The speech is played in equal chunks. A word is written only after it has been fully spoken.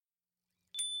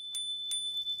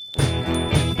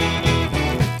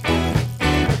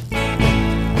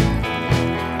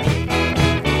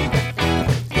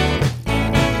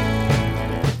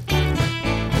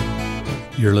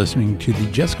You're listening to the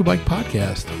Jessica Bike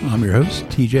Podcast. I'm your host,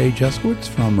 TJ Jeskowitz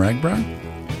from RAGBRAI.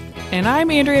 And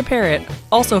I'm Andrea Parrott,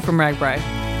 also from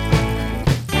RAGBRAI.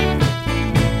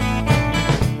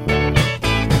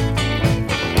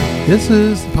 This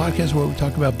is the podcast where we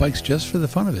talk about bikes just for the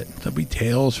fun of it. There'll be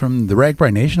tales from the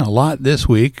RAGBRAI Nation, a lot this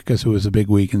week because it was a big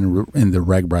week in the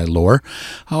RAGBRAI lore.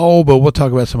 But we'll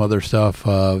talk about some other stuff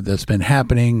that's been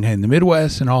happening in the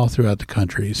Midwest and all throughout the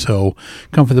country. So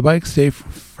come for the bike, stay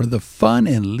for the fun,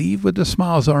 and leave with a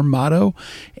smile is our motto.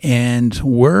 And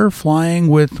we're flying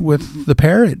with the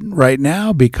Parrott right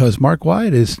now because Mark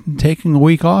Wyatt is taking a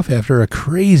week off after a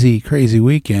crazy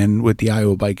weekend with the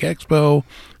Iowa Bike Expo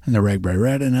and the RAGBRAI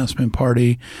Rat announcement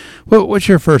party. What's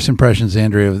your first impressions,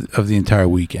 Andrea, of the entire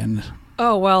weekend?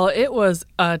 Oh, well, it was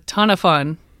a ton of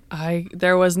fun.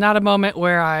 There was not a moment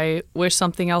where I wish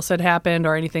something else had happened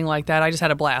or anything like that. I just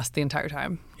had a blast the entire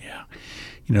time. Yeah.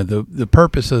 You know, the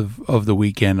purpose of the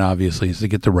weekend, obviously, is to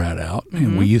get the rat out. Mm-hmm.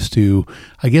 And we used to,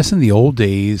 I guess in the old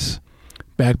days,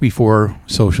 back before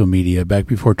social media, back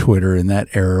before Twitter, in that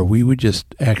era, we would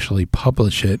just actually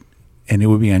publish it and it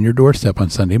would be on your doorstep on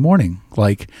Sunday morning.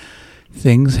 Like,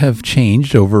 things have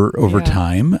changed over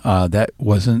time. That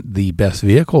wasn't the best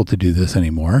vehicle to do this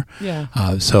anymore. Yeah.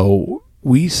 So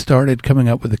we started coming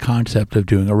up with the concept of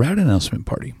doing a rat announcement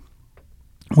party.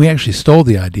 We actually stole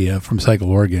the idea from Cycle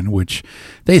Oregon, which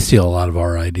they steal a lot of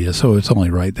our ideas, so it's only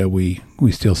right that we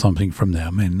steal something from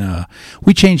them. And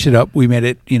we changed it up. We made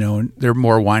it, they're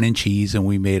more wine and cheese, and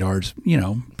we made ours,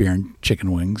 beer and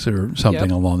chicken wings or something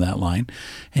along that line.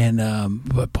 And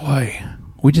but boy,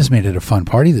 we just made it a fun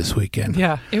party this weekend.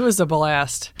 Yeah, it was a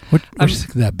blast. What do you think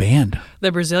of that band?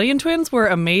 The Brazilian Twins were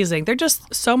amazing. They're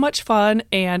just so much fun,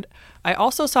 and I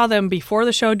also saw them before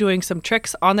the show doing some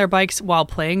tricks on their bikes while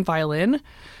playing violin,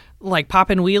 like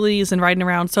popping wheelies and riding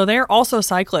around. So they're also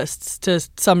cyclists to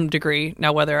some degree.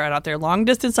 Now, whether or not they're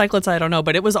long-distance cyclists, I don't know,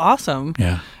 but it was awesome.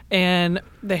 Yeah. And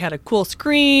they had a cool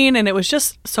screen, and it was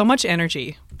just so much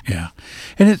energy. Yeah.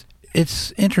 And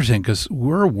it's interesting because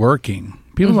we're working.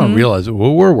 People don't realize it.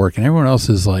 Well, we're working. Everyone else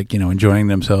is like, enjoying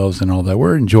themselves and all that.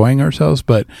 We're enjoying ourselves,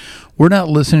 but we're not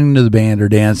listening to the band or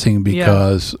dancing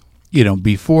because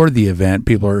before the event,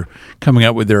 people are coming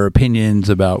up with their opinions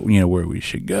about, where we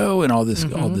should go and all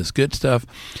this good stuff.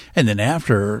 And then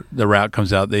after the route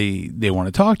comes out, they want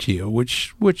to talk to you,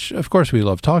 which of course we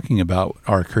love talking about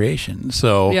our creation.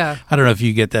 So I don't know if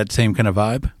you get that same kind of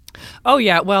vibe. Oh,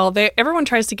 yeah. Well, everyone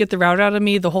tries to get the route out of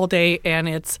me the whole day, and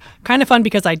it's kind of fun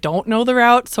because I don't know the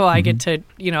route, so I get to,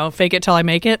 fake it till I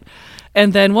make it.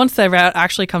 And then once the route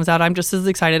actually comes out, I'm just as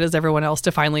excited as everyone else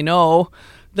to finally know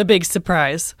the big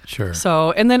surprise. Sure.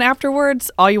 So, and then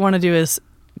afterwards, all you want to do is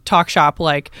talk shop,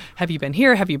 like, have you been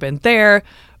here? Have you been there?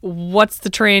 What's the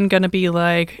train going to be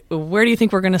like? Where do you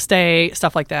think we're going to stay?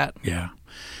 Stuff like that. Yeah.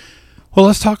 Well,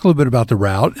 let's talk a little bit about the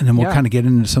route, and then we'll kind of get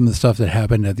into some of the stuff that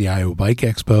happened at the Iowa Bike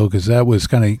Expo, because that was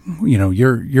kind of,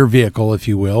 your vehicle, if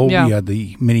you will. Yeah. We had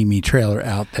the Mini-Me trailer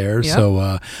out there. Yep.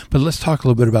 So, but let's talk a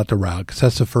little bit about the route, because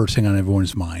that's the first thing on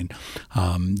everyone's mind.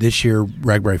 This year,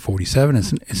 RAGBRAI 47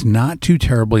 is not too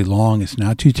terribly long. It's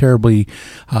not too terribly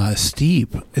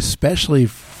steep, especially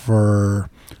for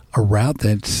a route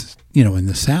that's, in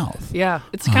the South. Yeah,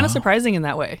 it's kind of surprising in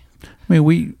that way. I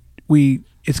mean,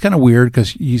 it's kind of weird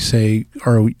because you say,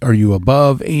 are you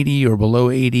above 80 or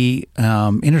below 80?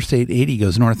 Interstate 80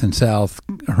 goes north and south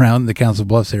around the Council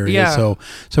Bluffs area. Yeah. So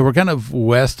we're kind of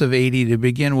west of 80 to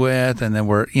begin with, and then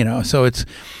we're, so it's,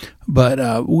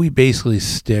 but we basically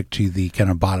stick to the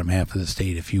kind of bottom half of the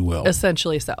state, if you will.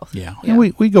 Essentially south. Yeah. And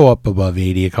we go up above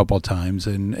 80 a couple of times,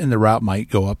 and the route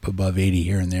might go up above 80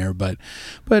 here and there, but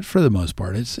for the most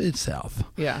part, it's south.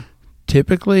 Yeah.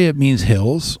 Typically, it means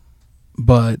hills.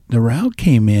 But the route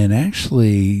came in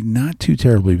actually not too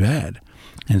terribly bad.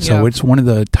 And so it's one of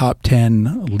the top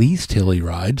 10 least hilly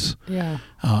rides. Yeah.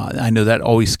 I know that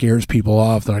always scares people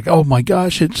off. They're like, oh my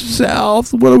gosh, it's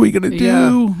south. What are we going to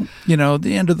do?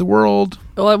 The end of the world.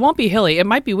 Well, it won't be hilly. It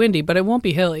might be windy, but it won't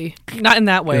be hilly. Not in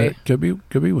that way. Could be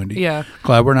windy. Yeah.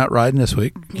 Glad we're not riding this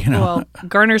week. Well,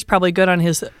 Garner's probably good on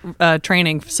his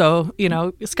training. So,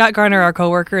 Scott Garner, our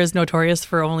coworker, is notorious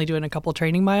for only doing a couple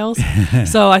training miles.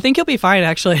 So I think he'll be fine,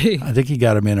 actually. I think he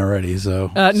got him in already.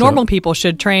 So normal people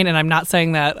should train, and I'm not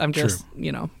saying that. I'm just,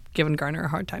 giving Garner a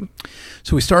hard time.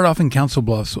 So we start off in Council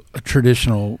Bluffs, a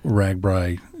traditional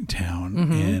RAGBRAI town.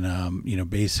 And,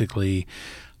 basically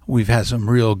we've had some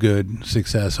real good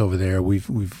success over there.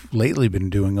 We've lately been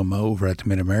doing them over at the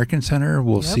Mid-American Center.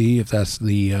 We'll see if that's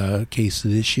the case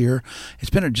this year. It's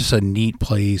been just a neat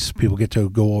place. People get to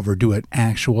go over, do an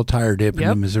actual tire dip in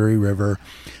the Missouri River.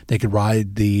 They could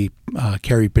ride the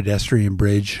Cary pedestrian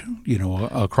bridge,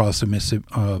 across the Missouri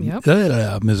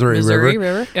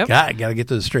River. Yep. Got to get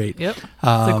those straight. Yep. It's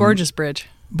a gorgeous bridge.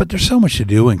 But there's so much to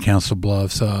do in Council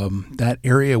Bluffs. That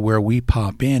area where we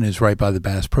pop in is right by the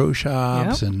Bass Pro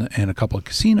Shops and a couple of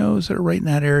casinos that are right in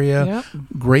that area. Yep.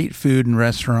 Great food and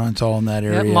restaurants all in that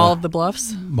area. Yep. Mall of the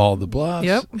Bluffs.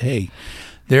 Yep. Hey,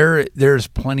 there's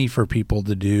plenty for people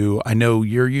to do. I know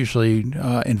you're usually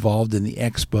involved in the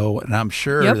expo, and I'm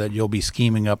sure that you'll be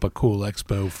scheming up a cool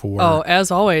expo for. Oh,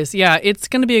 as always. Yeah, it's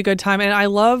going to be a good time. And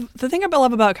the thing I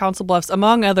love about Council Bluffs,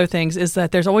 among other things, is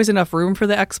that there's always enough room for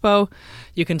the expo.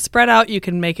 You can spread out, you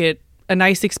can make it a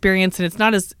nice experience, and it's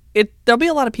not there'll be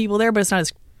a lot of people there, but it's not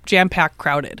as jam-packed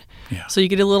crowded. Yeah. So you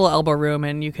get a little elbow room,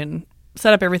 and you can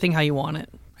set up everything how you want it.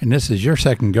 And this is your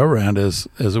second go round as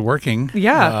working for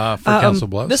Council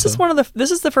Bluffs.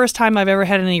 This is the first time I've ever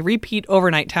had any repeat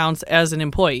overnight towns as an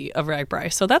employee of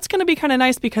RAGBRAI. So that's going to be kind of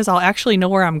nice because I'll actually know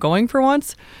where I'm going for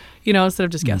once, instead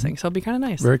of just guessing. So it'll be kind of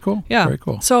nice. Very cool. Yeah. Very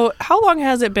cool. So how long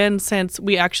has it been since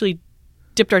we actually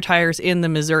dipped our tires in the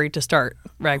Missouri to start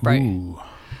RAGBRAI? Ooh.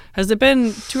 Has it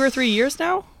been 2 or 3 years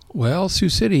now? Well, Sioux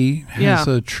City has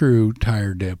a true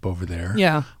tire dip over there.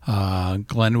 Yeah.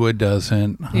 Glenwood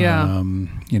doesn't. Yeah.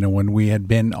 When we had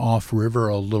been off river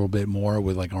a little bit more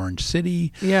with like Orange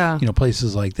City,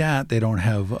 places like that, they don't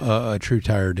have a true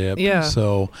tire dip. Yeah.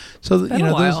 So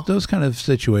those kind of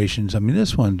situations. I mean,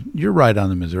 this one, you're right on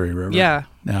the Missouri River. Yeah.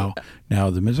 Now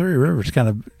the Missouri River is kind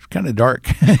of dark.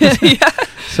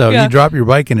 So if you drop your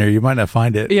bike in there, you might not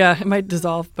find it. Yeah, it might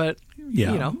dissolve, but.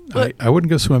 Yeah, I wouldn't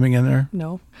go swimming in there.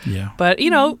 No. Yeah. But,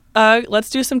 let's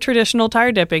do some traditional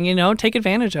tire dipping, take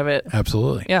advantage of it.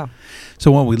 Absolutely. Yeah. So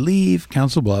when we leave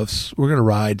Council Bluffs, we're going to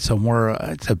ride somewhere,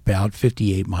 it's about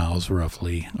 58 miles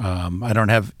roughly. I don't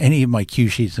have any of my cue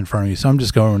sheets in front of me, so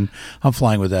I'm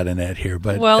flying with that in it here.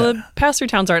 But the pass-through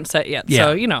towns aren't set yet,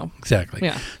 so, Exactly.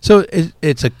 Yeah. So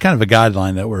it's a kind of a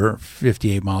guideline that we're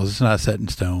 58 miles. It's not set in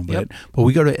stone, but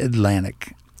we go to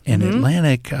Atlantic. And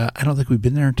Atlantic, I don't think we've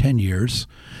been there in 10 years.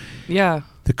 Yeah.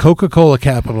 The Coca-Cola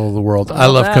capital of the world. I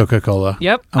love Coca-Cola.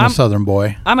 Yep. I'm a Southern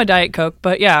boy. I'm a Diet Coke,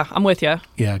 but yeah, I'm with you.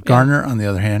 Yeah. Garner, on the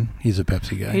other hand, he's a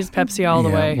Pepsi guy. He's Pepsi all the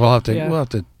way. We'll have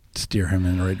to steer him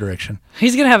in the right direction.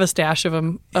 He's going to have a stash of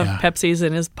Pepsis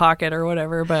in his pocket or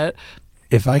whatever, but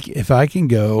if I can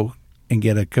go and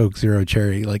get a Coke Zero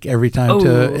Cherry like every time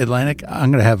to Atlantic,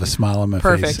 I'm going to have a smile on my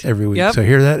face every week. Yep. So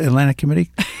hear that, Atlantic Committee?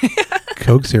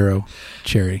 Coke Zero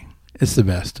Cherry. It's the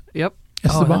best. Yep.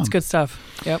 It's the bomb. That's good stuff.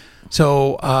 Yep.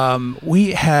 So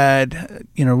we had,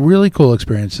 really cool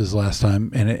experiences last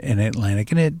time in Atlantic,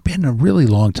 and it had been a really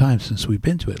long time since we've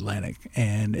been to Atlantic,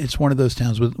 and it's one of those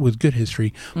towns with good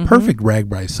history, perfect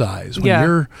RAGBRAI size. When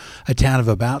you're a town of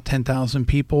about 10,000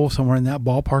 people, somewhere in that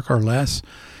ballpark or less,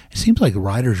 it seems like the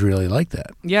riders really like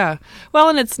that. Yeah. Well,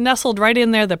 and it's nestled right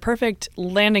in there, the perfect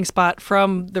landing spot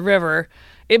from the river.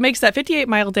 It makes that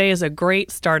 58-mile day is a great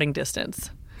starting distance.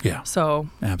 Yeah. So.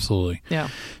 Absolutely. Yeah.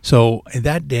 So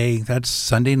that day, that's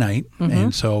Sunday night.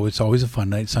 And so it's always a fun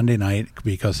night, Sunday night,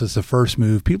 because it's the first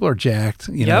move. People are jacked.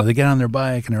 They get on their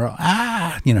bike and they're all,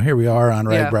 here we are on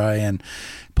RAGBRAI and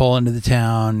pull into the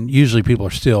town. Usually people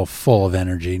are still full of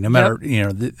energy, no matter,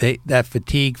 that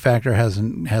fatigue factor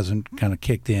hasn't kind of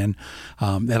kicked in.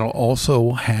 That'll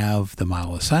also have the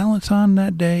Mile of Silence on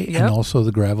that day and also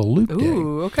the Gravel Loop day.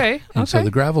 Ooh, okay. And so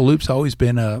the Gravel Loop's always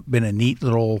been a neat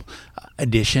little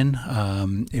addition.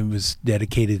 It was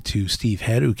dedicated to Steve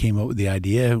Head, who came up with the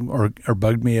idea or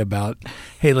bugged me about,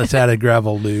 hey, let's add a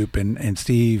gravel loop. And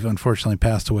Steve unfortunately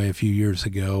passed away a few years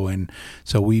ago. And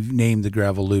so we've named the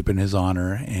Gravel Loop in his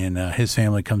honor. And his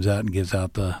family comes out and gives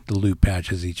out the loop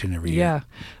patches each and every year. Yeah.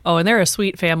 Oh, and they're a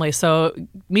sweet family. So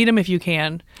meet them if you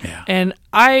can. Yeah. And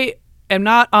I am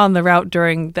not on the route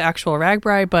during the actual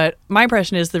RAGBRAI, but my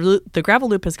impression is the gravel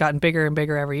loop has gotten bigger and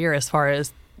bigger every year as far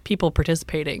as people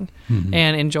participating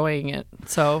and enjoying it.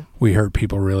 So we hurt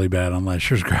people really bad on last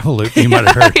year's gravel loop. You might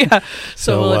have heard. Yeah.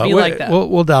 So will it be like that?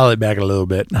 We'll dial it back a little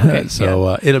bit. Okay,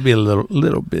 it'll be a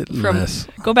little bit less.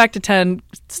 Go back to 10.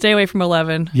 Stay away from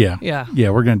 11. Yeah. Yeah.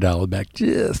 Yeah. We're going to dial it back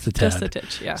just a tad. Just a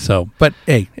titch. Yeah. So, but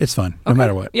hey, it's fun no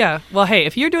matter what. Yeah. Well, hey,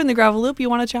 if you're doing the gravel loop, you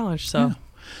want a challenge. So. Yeah.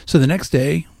 So the next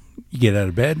day, you get out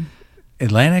of bed.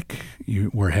 Atlantic,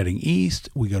 we're heading east.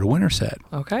 We go to Winterset.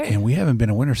 Okay. And we haven't been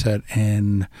to Winterset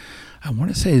in, I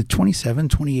want to say 27,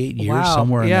 28 years, Wow.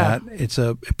 somewhere in Yeah. that. It's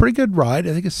a pretty good ride.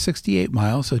 I think it's 68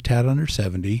 miles, so a tad under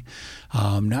 70.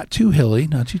 Not too hilly,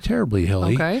 not too terribly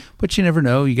hilly. Okay. But you never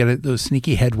know. You get those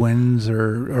sneaky headwinds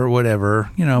or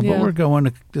whatever, but Yeah. we're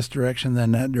going this direction,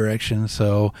 then that direction.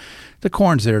 So the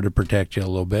corn's there to protect you a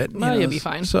little bit. Well, you'll be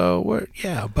fine. So,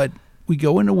 but we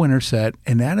go into Winterset,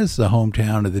 and that is the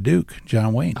hometown of the Duke,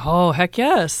 John Wayne. Oh, heck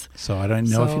yes. So I don't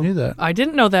know if you knew that. I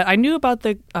didn't know that. I knew about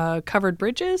the covered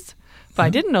bridges, but I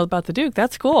didn't know about the Duke.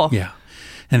 That's cool. Yeah.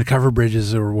 And the covered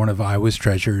bridges are one of Iowa's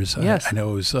treasures. Yes. I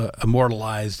know it was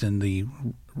immortalized in the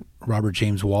Robert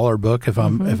James Waller book. If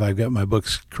I've got my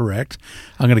books correct,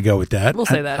 I'm going to go with that. We'll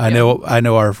say that. I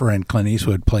know our friend Clint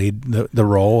Eastwood played the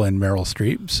role in Meryl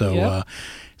Streep. So Yep.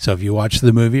 so if you watched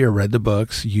the movie or read the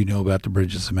books, you know about the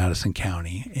bridges of Madison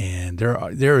County. And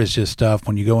there is just stuff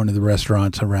when you go into the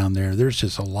restaurants around there. There's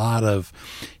just a lot of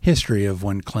history of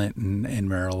when Clinton and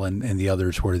Meryl and the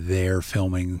others were there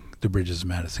filming the bridges of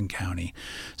Madison County.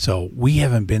 So we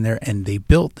haven't been there, and they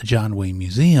built the John Wayne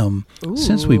Museum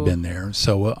since we've been there.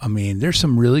 So, there's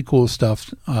some really cool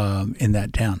stuff in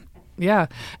that town. Yeah.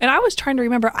 And I was trying to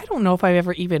remember, I don't know if I've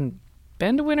ever even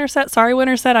been to Winterset. Sorry,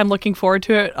 Winterset. I'm looking forward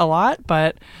to it a lot,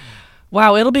 but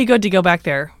wow, it'll be good to go back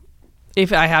there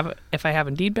if I have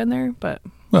indeed been there. But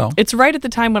Well, it's right at the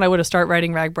time when I would have started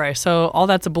writing Ragbri, so all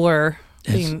that's a blur.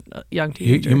 Being a young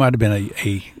teenager. you might have been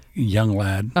a young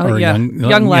lad Oh, or yeah. a Young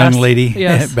young lass. lady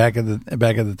Yes. back at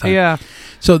the time. Yeah.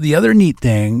 So the other neat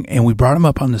thing, and we brought him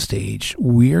up on the stage,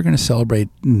 we are going to celebrate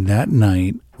that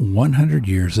night 100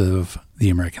 years of the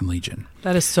American Legion.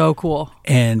 That is so cool.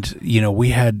 And we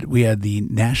had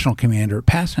the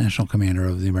past national commander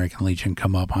of the American Legion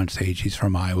come up on stage. He's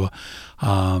from Iowa,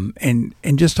 and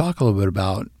just talk a little bit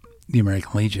about the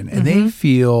American Legion. And they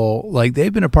feel like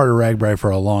they've been a part of Ragbri for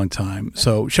a long time.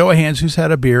 So show of hands, who's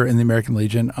had a beer in the American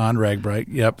Legion on Ragbri?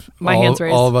 Yep. My hand's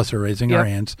raised. All of us are raising our Yep.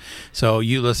 hands. So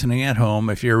you listening at home,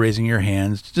 if you're raising your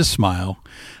hands, just smile.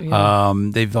 Yeah.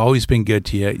 They've always been good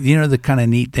to you. You know, the kind of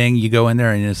neat thing, you go in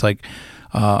there and it's like,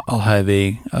 I'll have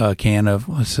a can of,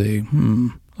 let's see,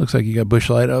 looks like you got Busch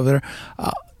Light over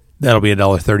there. That'll be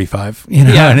 $1.35.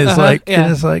 Yeah, and it's yeah.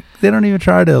 and it's like they don't even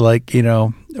try to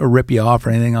or rip you off or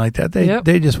anything like that.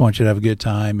 They just want you to have a good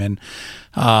time, and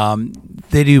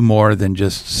they do more than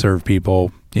just serve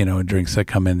people drinks that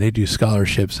come in. They do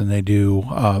scholarships, and they do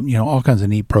all kinds of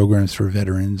neat programs for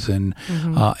veterans, and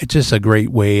it's just a great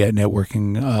way at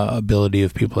networking ability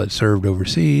of people that served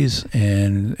overseas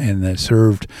and that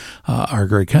served our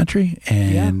great country,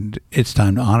 and it's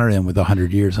time to honor them with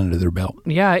 100 years under their belt.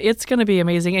 Yeah, it's going to be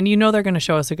amazing, and they're going to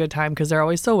show us a good time because they're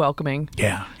always so welcoming.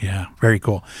 Yeah, very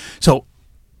cool. So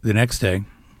the next day,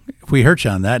 if we hurt you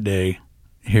on that day,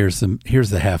 here's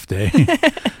the half day.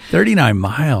 39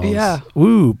 miles. Yeah.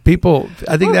 Woo. People,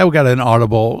 I think that got an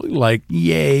audible,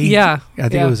 yay. Yeah. I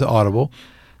think it was audible.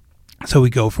 So we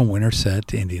go from Winterset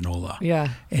to Indianola. Yeah.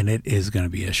 And it is going to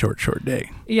be a short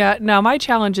day. Yeah. Now, my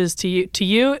challenge is to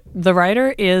you, the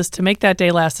writer, is to make that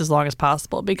day last as long as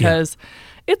possible because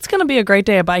it's going to be a great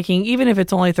day of biking, even if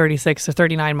it's only 36 or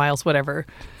 39 miles, whatever.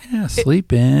 Yeah,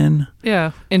 sleep in.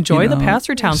 Yeah. Enjoy the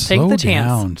pass-through towns. Take the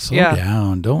chance. Slow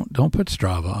down. Don't put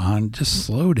Strava on. Just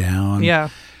slow down. Yeah.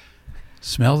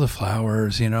 Smell the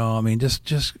flowers, just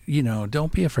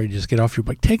don't be afraid to just get off your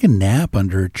bike. Take a nap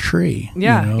under a tree.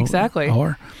 Yeah, exactly.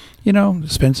 Or,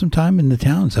 spend some time in the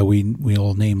towns that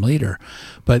we'll name later.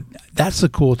 But that's the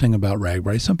cool thing about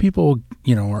Ragbri. Some people,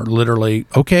 are literally,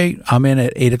 okay, I'm in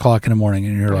at 8:00 in the morning,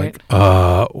 and you're Right.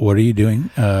 like, what are you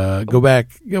doing? Go back.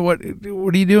 What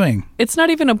are you doing? It's not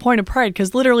even a point of pride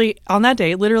because literally on that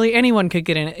day, anyone could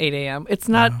get in at 8 a.m. It's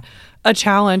not a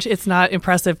challenge. It's not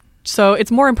impressive. So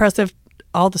it's more impressive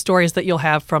all the stories that you'll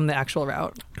have from the actual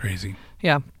route. Crazy.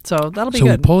 Yeah. So that'll be So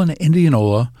good. we pull into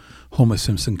Indianola, home of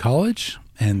Simpson College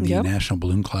and the Yep. National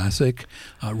Balloon Classic.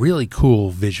 Really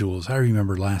cool visuals. I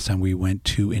remember last time we went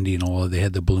to Indianola, they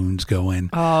had the balloons going.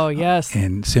 Oh, yes.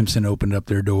 And Simpson opened up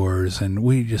their doors, and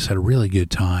we just had a really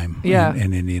good time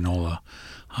in Indianola.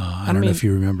 I don't know if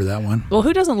you remember that one. Well,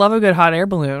 who doesn't love a good hot air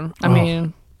balloon? I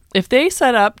mean, if they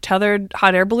set up tethered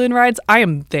hot air balloon rides, I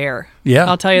am there. Yeah.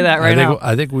 I'll tell you that now.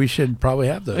 I think we should probably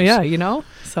have those. Yeah,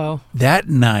 so. That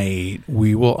night,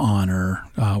 we will honor,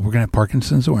 we're going to have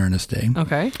Parkinson's Awareness Day.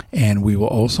 Okay. And we will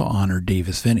also honor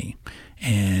Davis Finney.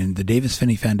 And the Davis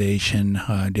Finney Foundation,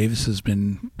 Davis has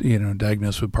been,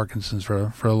 diagnosed with Parkinson's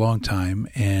for a long time.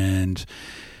 And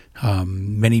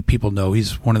Many people know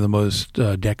he's one of the most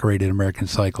decorated American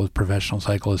professional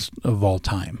cyclists of all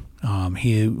time.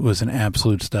 He was an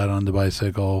absolute stud on the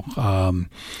bicycle.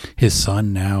 His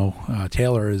son now,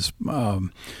 Taylor, is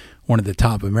one of the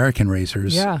top American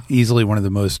racers. Yeah. Easily one of the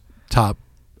most top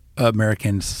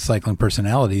American cycling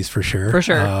personalities for sure. For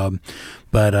sure.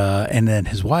 And then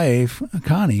his wife,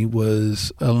 Connie,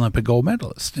 was an Olympic gold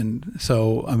medalist. And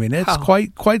so, I mean, it's Wow.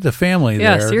 quite the family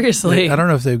Yeah, there. seriously. I don't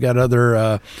know if they've got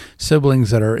other siblings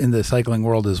that are in the cycling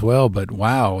world as well, but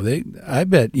wow, I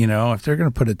bet, if they're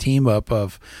going to put a team up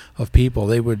of people,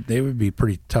 they would be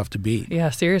pretty tough to beat. Yeah,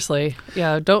 seriously.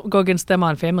 Yeah, don't go against them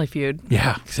on Family Feud.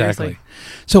 Yeah, exactly. Seriously.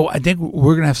 So I think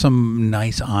we're going to have some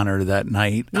nice honor that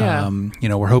night. Yeah.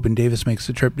 We're hoping Davis makes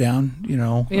the trip down,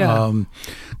 Yeah.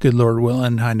 Good Lord willing.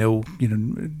 I know,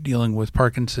 dealing with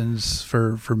Parkinson's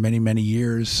for many, many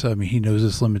years. I mean, he knows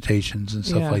his limitations and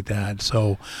stuff like that.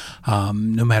 So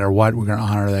no matter what, we're going to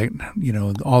honor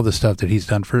that, all the stuff that he's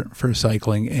done for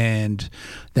cycling and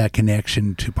that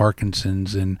connection to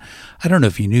Parkinson's. And I don't know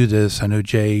if you knew this. I know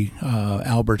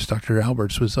Dr.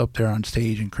 Alberts was up there on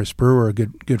stage, and Chris Brewer, a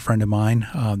good friend of mine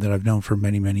that I've known for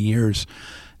many, many years.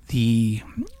 The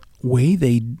way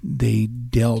they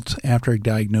dealt after a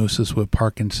diagnosis with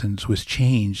Parkinson's was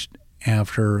changed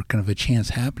after kind of a chance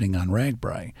happening on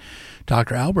RAGBRAI.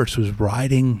 Dr. Alberts was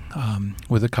riding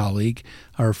with a colleague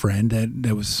or a friend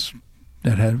that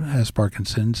has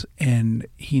Parkinson's, and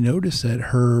he noticed that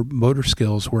her motor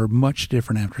skills were much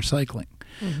different after cycling.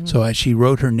 Mm-hmm. So as she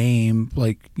wrote her name,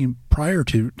 prior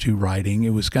to riding,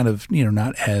 it was kind of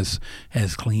not as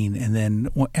clean, and then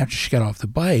after she got off the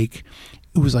bike,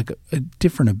 it was like a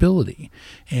different ability.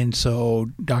 And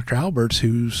so Dr. Alberts,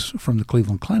 who's from the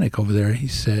Cleveland Clinic over there, he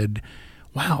said,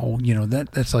 wow,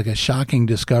 that's like a shocking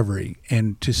discovery.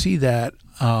 And to see that,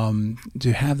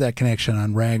 to have that connection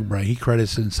on RAGBRAI, he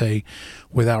credits it and say,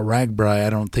 without RAGBRAI, I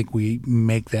don't think we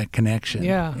make that connection.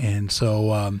 Yeah. And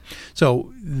so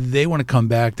they want to come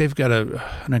back. They've got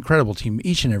an incredible team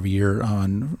each and every year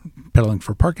on pedaling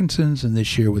for Parkinson's, and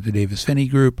this year with the Davis Phinney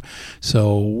Group.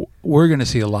 So we're going to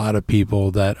see a lot of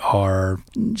people that are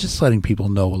just letting people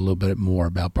know a little bit more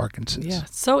about Parkinson's. Yeah,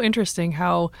 it's so interesting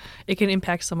how it can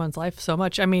impact someone's life so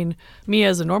much. I mean, me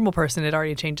as a normal person, it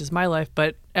already changes my life,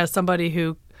 but as somebody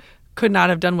who could not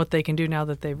have done what they can do now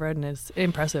that they've ridden is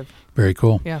impressive. Very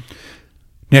cool. Yeah.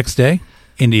 Next day,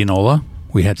 Indianola,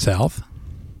 we head south,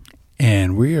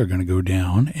 and we are going to go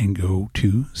down and go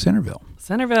to Centerville.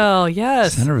 Centerville,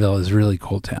 yes. Centerville is a really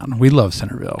cool town. We love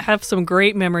Centerville. Have some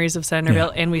great memories of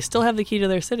Centerville, and we still have the key to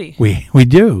their city. We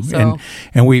do. So.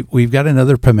 And we've got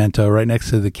another pimento right next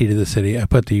to the key to the city. I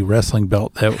put the wrestling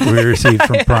belt that we received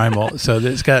from Primal. So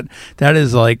that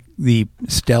is like the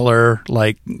stellar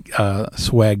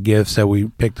swag gifts that we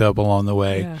picked up along the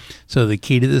way. Yeah. So the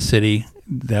key to the city,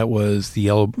 that was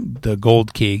the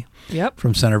gold key. Yep.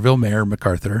 From Centerville Mayor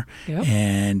MacArthur, yep.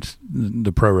 and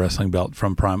the pro wrestling belt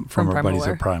from our buddies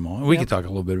at Primal. And we can talk a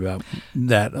little bit about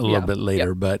that a little bit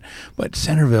later. But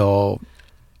Centerville,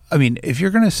 I mean, if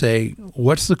you're going to say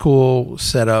what's the cool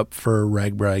setup for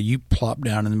RAGBRAI, you plop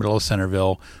down in the middle of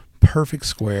Centerville, perfect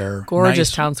square,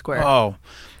 gorgeous town square. Oh,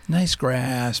 nice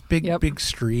grass, big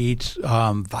streets,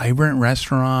 vibrant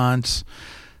restaurants.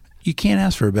 You can't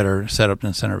ask for a better setup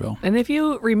than Centerville. And if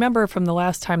you remember from the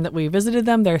last time that we visited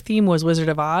them, their theme was Wizard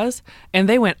of Oz, and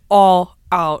they went all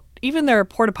out. Even their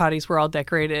porta potties were all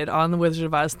decorated on the Wizard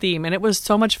of Oz theme, and it was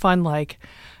so much fun.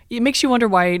 It makes you wonder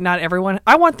why not everyone.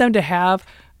 I want them to have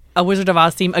a Wizard of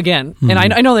Oz theme again, and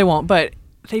I know they won't, but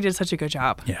they did such a good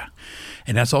job. Yeah,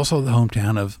 and that's also the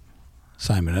hometown of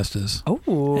Simon Estes.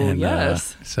 Oh,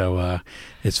 yes. So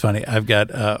it's funny. I've got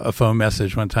a phone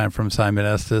message one time from Simon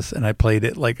Estes, and I played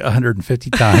it like 150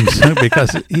 times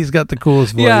because he's got the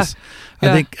coolest voice.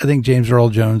 Yeah. I think James Earl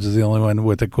Jones is the only one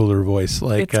with a cooler voice.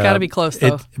 It's got to be close,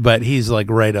 though. But he's like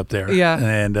right up there. Yeah.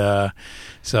 And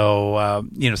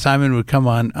Simon would come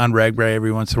on RAGBRAI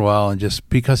every once in a while, and just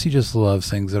because he just loves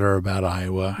things that are about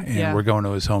Iowa, and we're going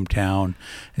to his hometown.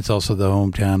 It's also the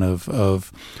hometown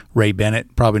of Ray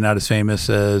Bennett, probably not as famous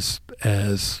as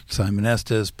Simon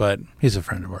Estes, but he's a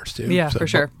friend of ours too. Yeah, for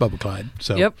sure. Bubba Clyde.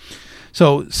 So, yep.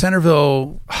 So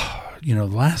Centerville, the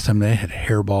last time they had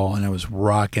Hairball, and I was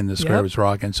rocking, the square was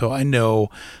rocking. So I know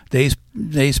they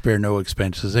spare no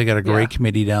expenses. They got a great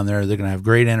committee down there. They're going to have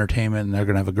great entertainment, and they're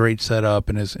going to have a great setup,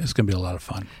 and it's going to be a lot of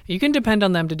fun. You can depend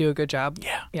on them to do a good job.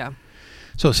 Yeah. Yeah.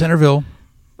 So Centerville.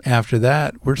 After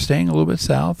that, we're staying a little bit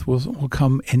south. We'll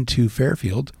come into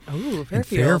Fairfield. Oh, Fairfield. And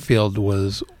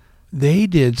Fairfield they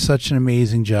did such an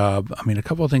amazing job. I mean, a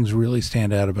couple of things really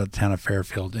stand out about the town of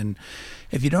Fairfield. And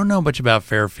if you don't know much about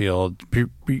Fairfield,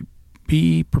 be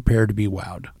be prepared to be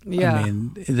wowed. Yeah. I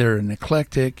mean, they're an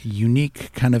eclectic,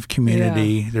 unique kind of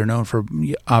community. They're known for,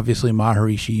 obviously,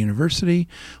 Maharishi University,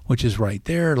 which is right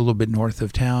there, a little bit north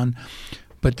of town.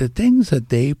 But the things that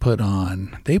they put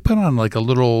on like a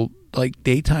little, like,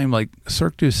 daytime, like,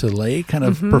 Cirque du Soleil kind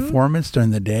of performance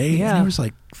during the day. Yeah. And there was,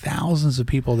 like, thousands of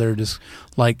people there just,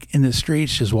 like, in the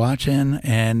streets just watching.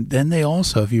 And then they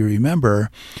also, if you remember,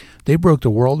 they broke the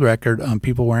world record on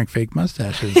people wearing fake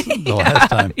mustaches the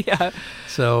last time. Yeah.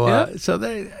 So, so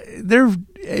they're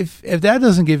if that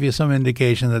doesn't give you some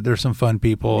indication that there's some fun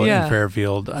people in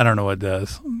Fairfield, I don't know what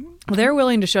does. They're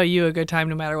willing to show you a good time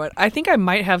no matter what. I think I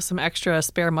might have some extra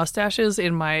spare mustaches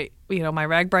in my, my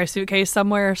RAGBRAI suitcase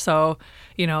somewhere. So,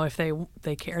 if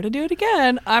they care to do it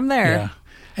again, I'm there. Yeah.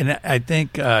 And I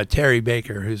think Terry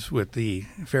Baker, who's with the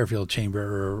Fairfield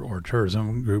Chamber or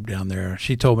Tourism Group down there,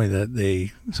 she told me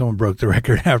that someone broke the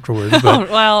record afterwards. But,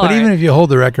 but even if you hold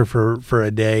the record for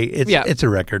a day, it's a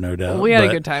record, no doubt. We had a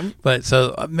good time. But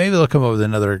so maybe they'll come up with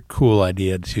another cool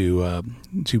idea to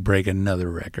break another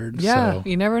record. Yeah, so,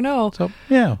 you never know. So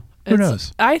who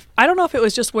knows? I don't know if it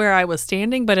was just where I was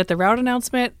standing, but at the route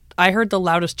announcement, I heard the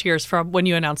loudest cheers from when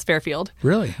you announced Fairfield.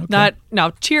 Really? Okay.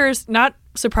 Cheers, not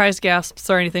surprise gasps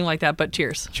or anything like that, but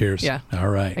cheers. Cheers. Yeah. All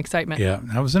right. Excitement. Yeah.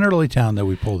 That was an early town that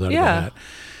we pulled out of that.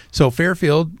 So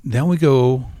Fairfield, then we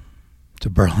go to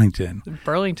Burlington.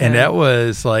 And that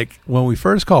was like, when we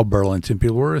first called Burlington,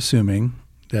 people were assuming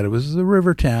that it was the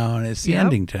river town, it's the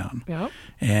ending town. Yep.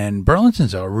 And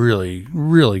Burlington's a really,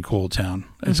 really cool town.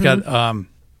 It's got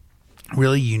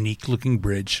really unique looking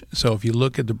bridge. So if you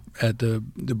look at the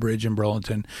bridge in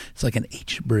Burlington, it's like an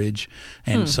H bridge.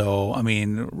 And so, I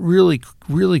mean, really,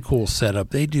 really cool setup.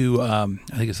 They do, I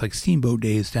think it's like steamboat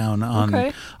days down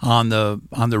on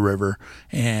the river.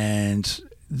 And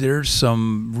there's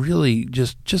some really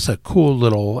just a cool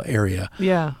little area.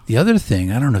 Yeah. The other thing,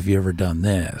 I don't know if you've ever done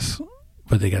this,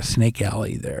 but they got Snake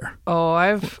Alley there. Oh,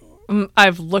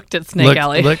 I've looked at Snake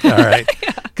Alley. All right.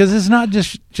 Because it's not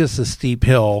just a steep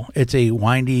hill. It's a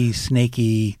windy,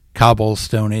 snaky,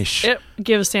 cobblestone-ish. It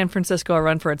gives San Francisco a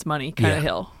run for its money kind of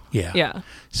hill. Yeah. Yeah.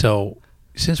 So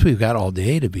since we've got all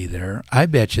day to be there, I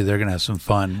bet you they're going to have some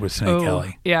fun with Snake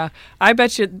Alley. Yeah. I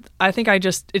bet you, I think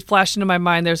it flashed into my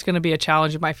mind there's going to be a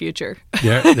challenge in my future.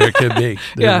 There could be.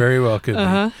 There very well could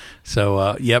be.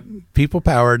 So, people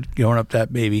powered going up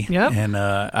that baby. Yep. And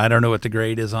I don't know what the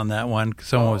grade is on that one.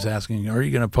 Someone was asking, are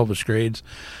you going to publish grades?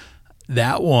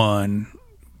 That one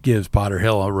gives Potter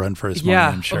Hill a run for his money,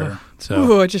 I'm sure.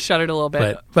 So I just shuddered a little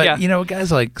bit. But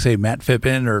guys like, say, Matt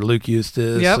Phippen or Luke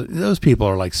Eustace, those people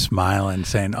are like smiling,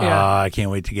 saying, I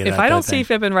can't wait to get out of that. If I don't see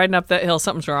Phippen riding up that hill,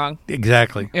 something's wrong.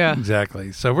 Exactly. Yeah.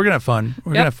 Exactly. So we're going to have fun.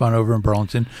 We're going to have fun over in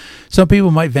Burlington. Some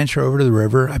people might venture over to the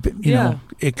river. You know,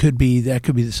 that could be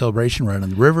the celebration run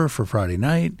on the river for Friday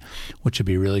night, which would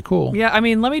be really cool. Yeah. I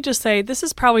mean, let me just say, this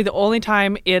is probably the only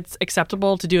time it's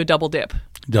acceptable to do a double dip.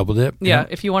 Double dip? Yeah,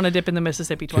 if you want to dip in the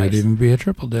Mississippi twice. Could even be a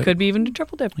triple dip. Could be even a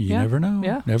triple dip. You never know.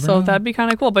 Yeah. Never know. That'd be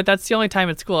kind of cool, but that's the only time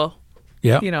it's cool.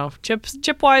 Yeah.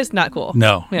 Chip-wise, not cool.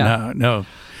 No. Yeah. No.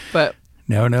 But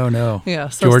no. Yeah.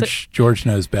 So George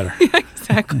knows better. Yeah,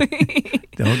 exactly.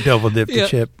 Don't double dip the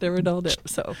chip. Never double dip.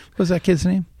 So. What was that kid's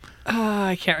name?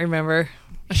 I can't remember.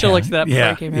 I should have looked it up before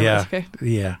I came here. Yeah. Okay.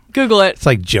 Yeah. Google it. It's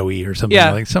like Joey or something.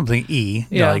 Like something E.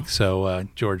 Yeah. So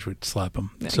George would slap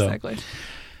him. Yeah, so. Exactly.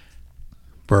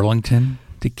 Burlington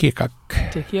to Keokuk.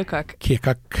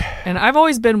 And I've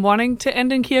always been wanting to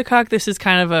end in Keokuk. This is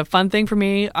kind of a fun thing for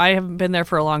me. I haven't been there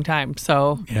for a long time,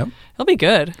 so it'll be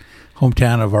good.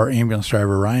 Hometown of our ambulance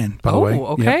driver, Ryan, by the way.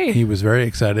 Okay. Yep, he was very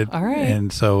excited. All right.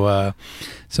 And so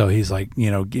he's like,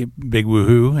 big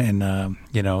woohoo. And,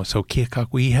 so Keokuk,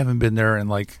 we haven't been there in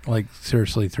like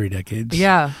seriously 3 decades.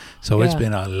 Yeah. So it's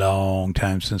been a long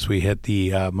time since we hit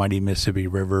the mighty Mississippi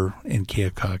River in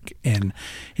Keokuk. And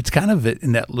it's kind of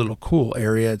in that little cool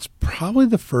area. It's probably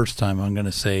the first time I'm going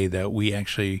to say that we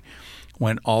actually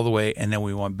went all the way, and then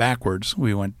we went backwards.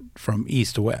 We went from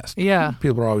east to west. Yeah.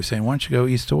 People are always saying, why don't you go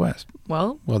east to west?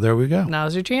 Well, there we go.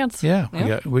 Now's your chance. Yeah.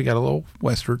 We got a little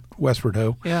westward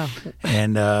ho. Yeah.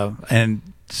 And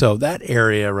so that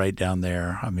area right down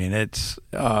there, I mean, it's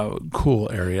a cool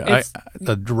area.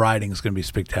 The riding is going to be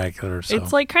spectacular. So.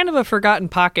 It's like kind of a forgotten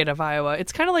pocket of Iowa.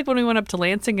 It's kind of like when we went up to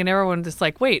Lansing and everyone just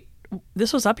like, wait,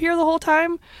 this was up here the whole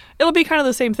time? It'll be kind of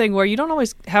the same thing where you don't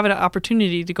always have an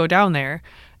opportunity to go down there.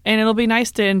 And it'll be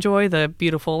nice to enjoy the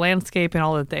beautiful landscape and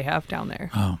all that they have down there.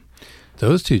 Oh,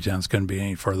 those two towns couldn't be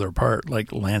any further apart.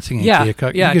 Like Lansing and Yeah,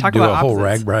 Keokuk, yeah, you could talk do a about whole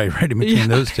opposites. Ragbri right in between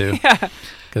those two. Yeah.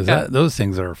 Because Yeah. those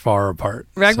things are far apart.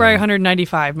 Ragbri So-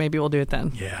 195. Maybe we'll do it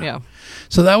then. Yeah.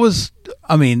 So that was,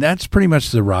 I mean, that's pretty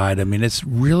much the ride. I mean, it's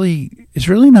really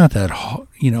not that,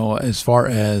 as far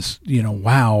as,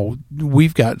 wow,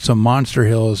 we've got some monster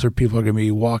hills or people are going to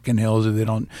be walking hills if they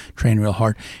don't train real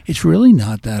hard. It's really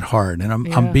not that hard. And I'm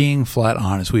Yeah. being flat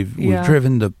honest. We've Yeah.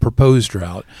 driven the proposed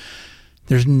route.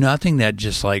 There's nothing that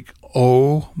just like,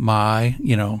 oh my,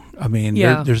 I mean,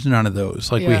 Yeah. there's none of those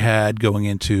like we Yeah. had going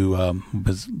into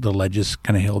was the Ledges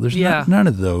kind of hill. There's Yeah. none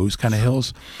of those kind of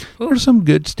hills. Ooh. There's some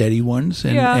good steady ones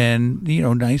and, Yeah. and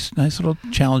nice little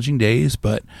challenging days,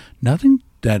 but nothing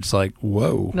that's like,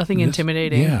 whoa. Nothing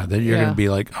intimidating. Yeah, that you're Yeah. going to be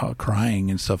like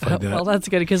crying and stuff like that. Well, that's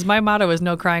good because my motto is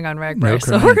no crying on Ragbri. No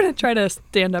So crying. we're going to try to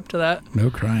stand up to that. No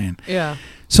crying. Yeah.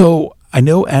 So I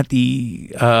know at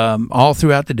the all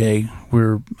throughout the day,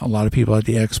 a lot of people at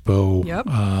the expo. Yep.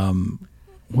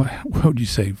 What would you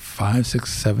say? 5,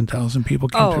 6, 7,000 people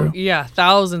came through. Yeah,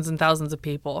 thousands and thousands of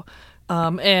people.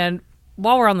 And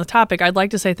while we're on the topic, I'd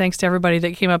like to say thanks to everybody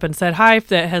that came up and said hi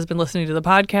that has been listening to the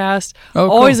podcast. Oh,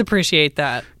 cool. Always appreciate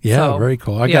that. Yeah, So, very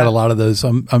cool. I yeah. got a lot of those.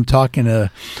 I'm talking to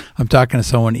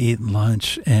someone eating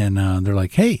lunch, and they're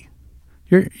like, "Hey,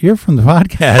 you're from the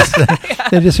podcast."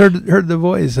 They just heard the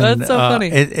voice. And, That's so funny.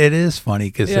 It is funny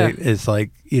because Yeah. it's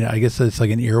like I guess it's like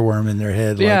an earworm in their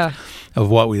head, like, Yeah. of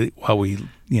what we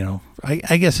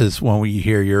I guess it's when we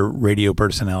hear your radio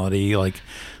personality, like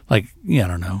I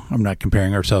don't know. I'm not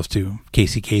comparing ourselves to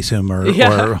Casey Kasem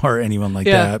or anyone like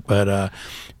Yeah. that, but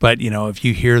if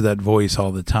you hear that voice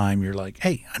all the time, you're like,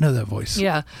 hey, I know that voice.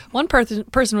 Yeah. One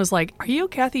person was like, "Are you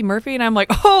Kathy Murphy?" And I'm like,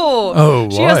 Oh,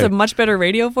 she has boy. a much better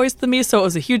radio voice than me. So it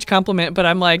was a huge compliment. But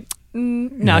I'm like,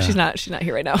 no, Yeah. she's not. She's not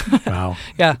here right now. Wow.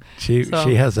 Yeah. She So,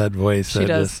 has that voice. she That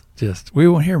does. Just we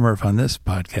won't hear Murph on this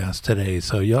podcast today,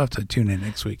 so you'll have to tune in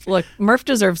next week. Look, Murph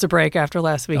deserves a break after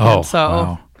last weekend. Oh, so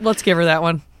wow. let's give her that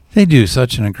one. They do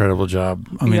such an incredible job.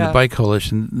 I mean, Yeah. the Bike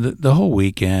Coalition, the whole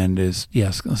weekend is,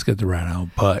 yes, let's get the rat out,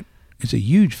 but it's a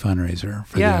huge fundraiser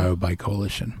for Yeah. the Iowa Bike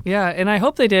Coalition. Yeah, and I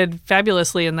hope they did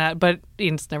fabulously in that, but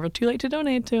it's never too late to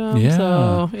donate to them. Yeah.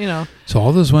 So, So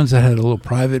all those ones that had a little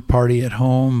private party at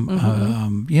home,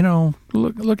 Mm-hmm.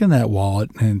 look in that wallet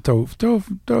and throw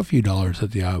a few dollars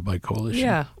at the Iowa Bike Coalition.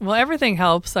 yeah. Well, everything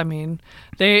helps. I mean,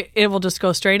 it will just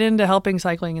go straight into helping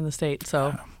cycling in the state.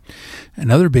 So,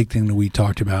 Another big thing that we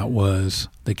talked about was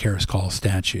the Karras Call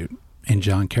statute. And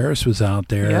John Karras was out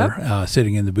there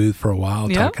sitting in the booth for a while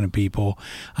Yep. talking to people.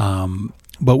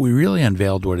 But we really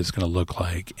unveiled what it's going to look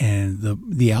like. And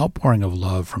the outpouring of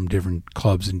love from different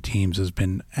clubs and teams has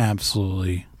been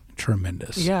absolutely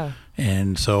tremendous. yeah.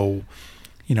 And so,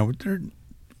 they're,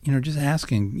 just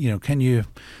asking, can you,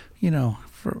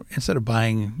 instead of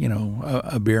buying,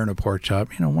 a beer and a pork chop,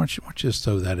 why don't you just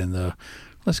throw that in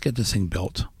let's get this thing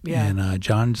built. Yeah. And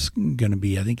John's going to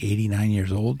be, I think, 89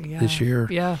 years old this year.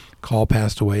 Yeah. Call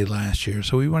passed away last year.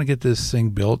 So we want to get this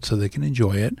thing built so they can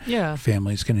enjoy it. Yeah.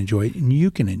 Families can enjoy it, and you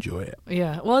can enjoy it.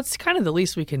 Yeah. Well, it's kind of the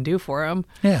least we can do for them.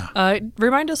 Yeah.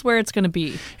 Remind us where it's going to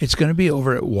be. It's going to be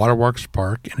over at Waterworks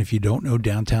Park, and if you don't know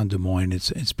downtown Des Moines,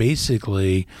 it's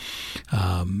basically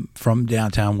from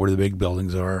downtown where the big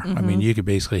buildings are. I mean, you could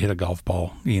basically hit a golf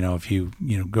ball. If you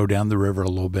go down the river a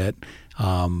little bit,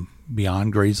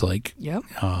 beyond Grays Lake. Yep.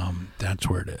 That's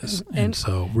where it is, and And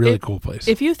so really cool place.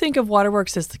 If you think of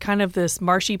Waterworks as kind of this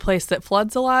marshy place that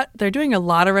floods a lot, they're doing a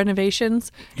lot of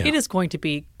renovations. Yeah. It is going to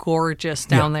be gorgeous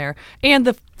down there. And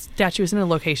the statue is in a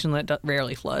location that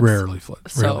rarely floods. Rarely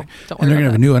floods. So, Rarely. don't And worry they're going to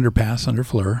about have a new underpass under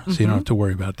Fleur, so you don't have to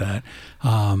worry about that.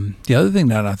 The other thing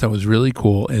that I thought was really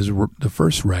cool is the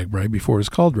first Ragbri, before it was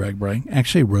called Ragbri,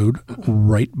 actually rode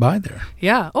right by there.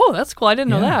 Yeah. Oh, that's cool. I didn't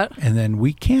know that. And then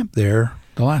we camped there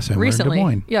the last time Recently, we were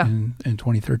in Des Moines, yeah. in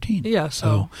 2013. Yeah,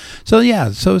 So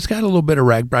it's got a little bit of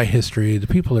Ragbri history. The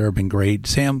people there have been great.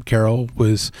 Sam Carroll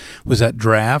was at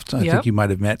Draft. I Yep. think you might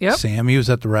have met Yep. Sam. He was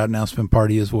at the route announcement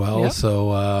party as well. Yep.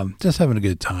 So just having a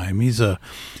good time. He's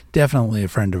definitely a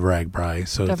friend of Ragbri.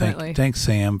 So Definitely. thanks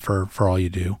Sam for all you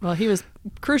do. Well, he was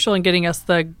crucial in getting us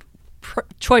the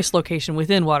choice location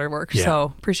within Waterworks. Yeah.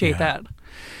 So appreciate Yeah. that.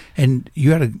 And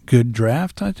you had a good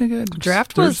draft, I think.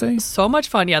 Draft Thursday? was so much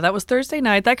fun. Yeah, that was Thursday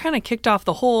night. That kind of kicked off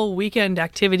the whole weekend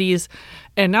activities.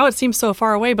 And now it seems so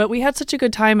far away, but we had such a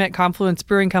good time at Confluence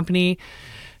Brewing Company,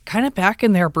 kind of back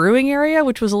in their brewing area,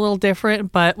 which was a little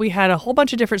different. But we had a whole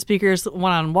bunch of different speakers,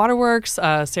 one on Waterworks,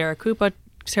 Sarah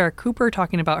Cooper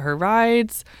talking about her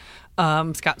rides,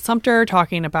 Scott Sumter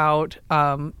talking about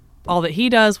all that he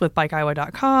does with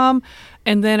BikeIowa.com,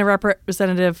 and then a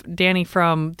representative, Jimmy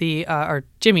from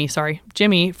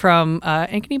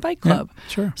Ankeny Bike Club. Yeah,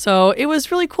 sure. So it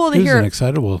was really cool to He was hear. an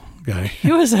excitable guy.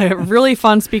 He was a really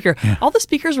fun speaker. Yeah. All the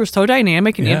speakers were so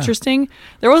dynamic and Yeah. interesting.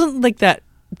 There wasn't like that,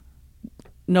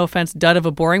 no offense, dud of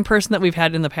a boring person that we've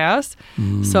had in the past.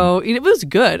 So it was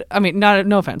good. I mean,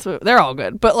 no offense, they're all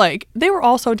good, but like they were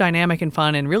all so dynamic and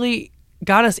fun and really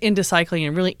got us into cycling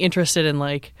and really interested and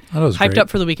like That was hyped great. up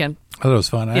for the weekend. I thought it was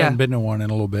fun. I Yeah. hadn't been to one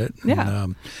in a little bit. Yeah.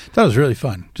 And, that was really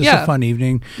fun. Just Yeah. a fun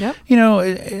evening. Yep. You know,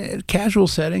 a casual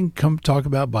setting. Come talk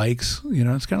about bikes. You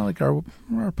know, it's kind of like our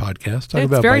podcast. Talk It's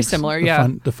about very bikes, similar, the yeah.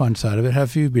 the fun side of it. Have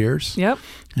a few beers. Yep.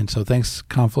 And so thanks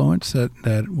Confluence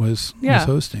that was Yeah.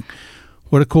 hosting.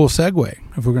 What a cool segue.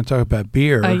 If we're going to talk about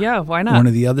beer. Yeah, why not? One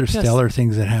of the other Yes. stellar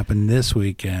things that happened this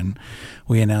weekend,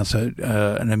 we announced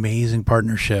an amazing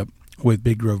partnership with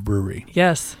Big Grove Brewery.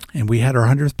 Yes. And we had our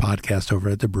 100th podcast over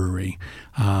at the brewery.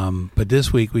 But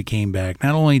this week we came back.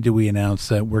 Not only did we announce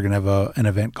that we're going to have an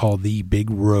event called the Big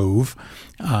Grove,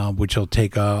 which will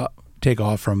take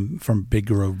off from Big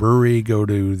Grove Brewery, go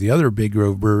to the other Big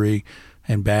Grove Brewery,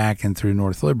 and back and through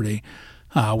North Liberty,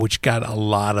 which got a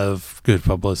lot of good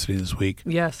publicity this week.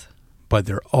 Yes. But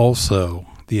they're also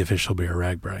the official beer of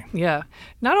Ragbri. Yeah.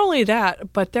 Not only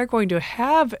that, but they're going to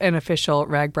have an official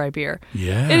Ragbri beer.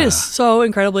 Yeah. It is so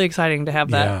incredibly exciting to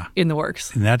have that Yeah. in the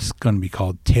works. And that's going to be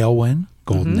called Tailwind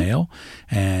Golden Ale.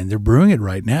 And they're brewing it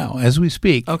right now as we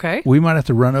speak. Okay. We might have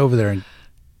to run over there and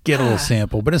get a little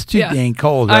sample, but it's too Yeah. dang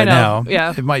cold I right know, now.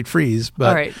 yeah. It might freeze. But,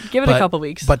 All right. Give it a couple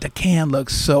weeks. But the can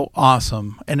looks so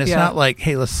awesome. And it's Yeah. not like,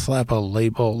 hey, let's slap a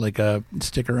label, like a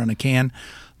sticker on a can.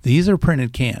 These are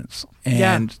printed cans.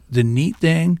 And the neat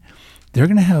thing, they're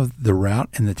going to have the route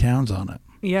and the towns on it.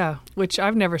 Yeah. Which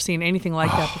I've never seen anything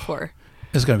like that before.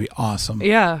 It's going to be awesome.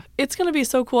 Yeah. It's going to be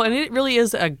so cool. And it really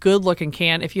is a good looking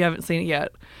can if you haven't seen it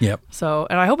yet. Yep. So,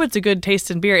 and I hope it's a good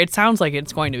tasting beer. It sounds like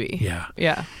it's going to be. Yeah.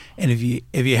 Yeah. And if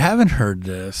you haven't heard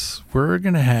this, we're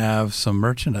going to have some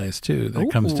merchandise too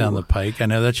that comes down Ooh. the pike. I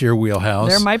know that's your wheelhouse.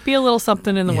 There might be a little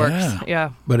something in the Yeah. works. Yeah.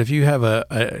 But if you have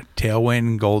a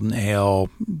Tailwind Golden Ale,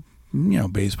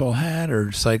 baseball hat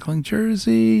or cycling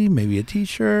jersey, maybe a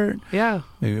T-shirt, Yeah.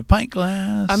 maybe a pint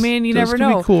glass. I mean, you Those never can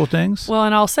be know. cool things. Well,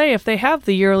 and I'll say if they have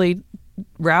the yearly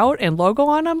route and logo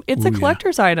on them, it's Ooh, a yeah.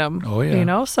 collector's item. Oh,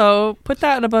 yeah. So put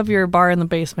that above your bar in the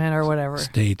basement or whatever.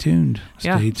 Stay tuned.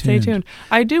 Stay tuned.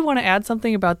 I do want to add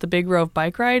something about the Big Grove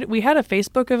bike ride. We had a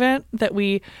Facebook event that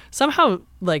we somehow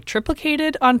like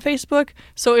triplicated on Facebook.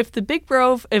 So if the Big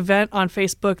Grove event on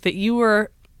Facebook that you were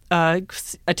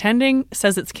attending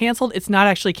says it's canceled, it's not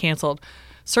actually canceled.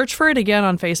 Search for it again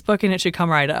on Facebook and it should come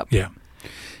right up. Yeah.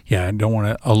 Yeah, I don't want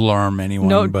to alarm anyone.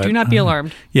 No, but, do not be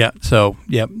alarmed. Yeah, so,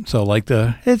 So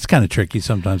it's kind of tricky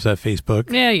sometimes, that Facebook.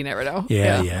 Yeah, you never know.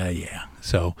 Yeah.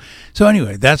 So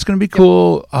anyway, that's going to be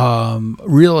cool.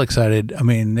 Real excited. I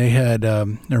mean, they had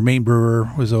their main brewer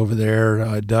was over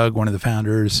there. Doug, one of the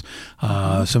founders.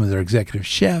 Some of their executive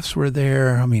chefs were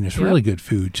there. I mean, it's really good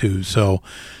food too. So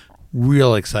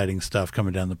real exciting stuff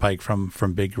coming down the pike from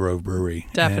Big Grove Brewery.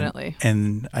 Definitely.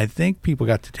 And I think people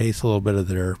got to taste a little bit of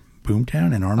their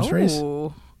Boomtown and Arms Race.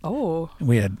 Oh.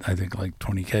 We had, I think, like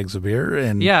 20 kegs of beer.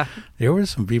 And Yeah. there were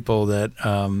some people that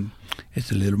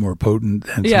it's a little more potent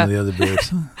than some of the other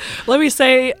beers. Let me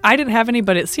say, I didn't have any,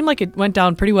 but it seemed like it went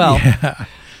down pretty well. Yeah.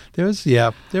 There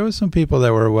was some people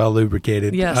that were well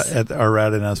lubricated at our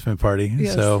route announcement party.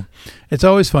 Yes. So it's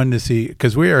always fun to see,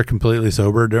 because we are completely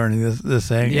sober during this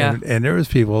thing. Yeah. And there was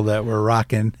people that were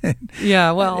rocking.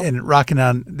 Yeah, well. And rocking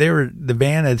on. The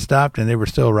band had stopped and they were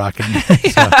still rocking.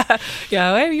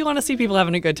 Yeah, you want to see people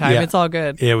having a good time. Yeah. It's all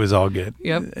good. It was all good.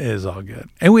 Yep. It was all good.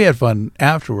 And we had fun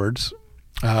afterwards.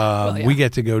 Yeah. We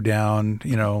get to go down,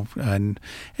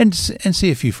 and see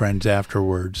a few friends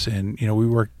afterwards. And, we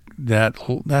worked that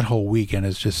whole weekend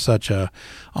is just such a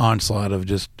onslaught of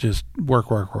just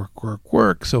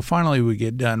work. So finally we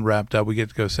get done, wrapped up. We get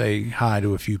to go say hi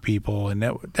to a few people. And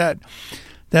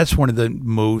that's one of the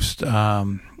most,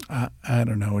 I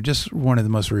don't know, just one of the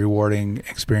most rewarding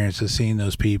experiences, seeing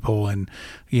those people and,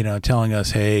 telling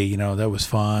us, hey, that was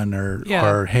fun,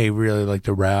 or hey, really like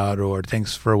the route, or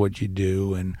thanks for what you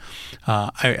do. And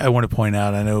I want to point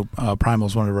out, I know Primal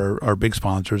is one of our big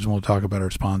sponsors, and we'll talk about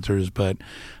our sponsors, but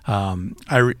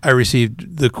I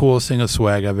received the coolest thing of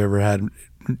swag I've ever had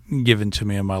given to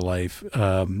me in my life.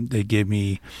 They gave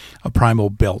me a Primal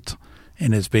belt.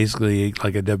 And it's basically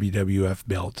like a WWF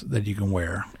belt that you can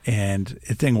wear. And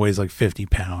the thing weighs like 50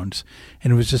 pounds.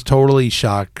 And it was just totally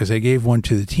shocked because they gave one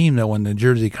to the team that won the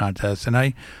jersey contest. And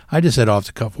I just said off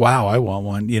the cuff, wow, I want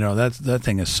one. That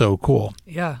thing is so cool.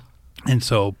 Yeah. And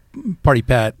so Party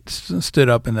Pat stood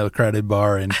up in the crowded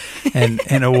bar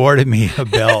and awarded me a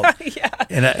belt. Yeah.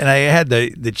 And I had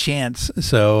the chance.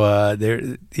 So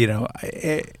there, you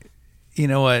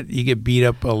know what? You get beat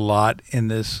up a lot in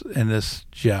this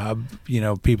job.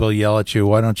 People yell at you.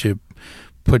 Why don't you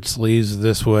put sleeves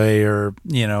this way, or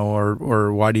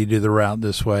why do you do the route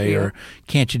this way, or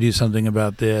can't you do something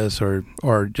about this, or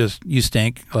just you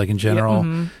stink, like in general. Yeah,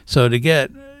 mm-hmm. So to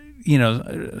get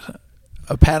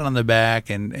a pat on the back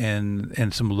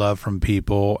and some love from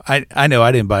people. I know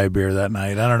I didn't buy a beer that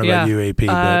night. I don't know about you, AP,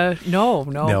 but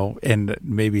no, and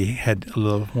maybe had a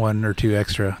little one or two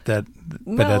extra but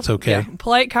that's okay. Yeah.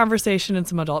 Polite conversation and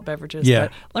some adult beverages. Yeah.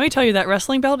 But let me tell you, that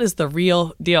wrestling belt is the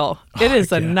real deal. It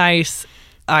is a nice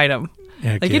item.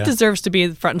 It deserves to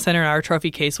be front and center in our trophy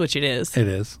case, which it is. It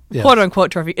is. Yes. Quote unquote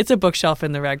trophy. It's a bookshelf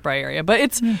in the RAGBRAI area, but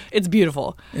it's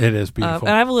beautiful. It is beautiful.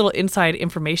 And I have a little inside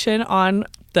information on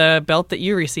the belt that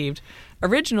you received.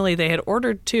 Originally, they had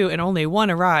ordered 2 and only 1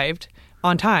 arrived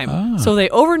on time. So they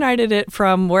overnighted it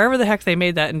from wherever the heck they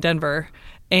made that in Denver,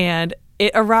 and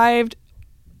it arrived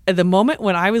at the moment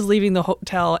when I was leaving the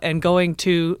hotel and going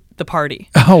to the party.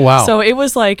 Oh, wow. So it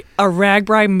was like a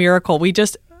RAGBRAI miracle.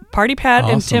 Party Pat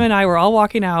and Tim and I were all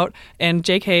walking out, and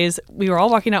Jake Hayes, we were all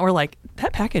walking out. We're like,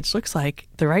 that package looks like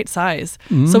the right size.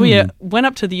 So we went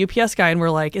up to the UPS guy and we're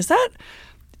like,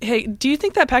 hey, do you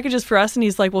think that package is for us? And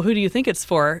he's like, well, who do you think it's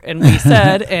for? And we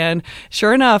said, and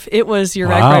sure enough, it was your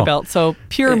RAGBRAI belt. So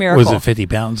pure miracle. Was it 50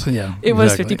 pounds? Yeah. It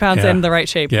was 50 pounds in the right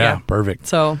shape. Yeah, perfect.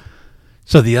 So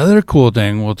the other cool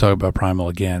thing, we'll talk about Primal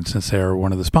again, since they're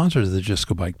one of the sponsors of the Just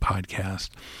Go Bike podcast.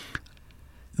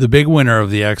 The big winner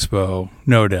of the expo,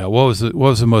 no doubt. What was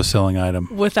the most selling item?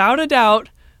 Without a doubt,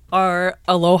 our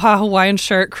Aloha Hawaiian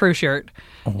shirt, crew shirt.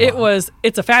 Oh, wow.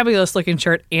 It's a fabulous looking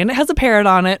shirt, and it has a parrot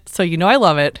on it, so I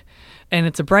love it. And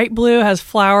it's a bright blue, has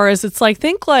flowers. It's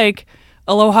think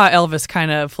Aloha Elvis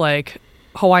kind of like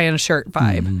Hawaiian shirt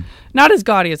vibe. Mm-hmm. Not as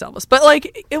gaudy as Elvis, but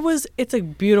it's a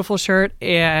beautiful shirt,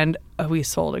 and we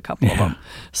sold a couple of them.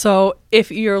 So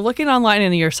if you're looking online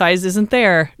and your size isn't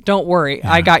there, don't worry.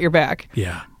 Yeah. I got your back.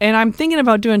 Yeah. And I'm thinking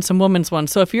about doing some women's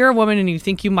ones. So if you're a woman and you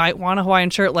think you might want a Hawaiian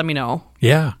shirt, let me know.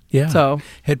 Yeah. Yeah. So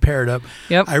head paired up.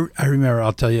 Yep. I remember,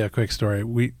 I'll tell you a quick story.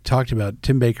 We talked about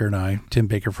Tim Baker and I, Tim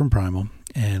Baker from Primal,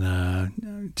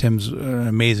 and Tim's an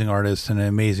amazing artist and an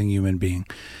amazing human being.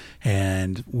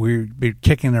 And we're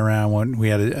kicking around when we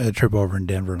had a trip over in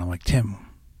Denver, and I'm like, Tim,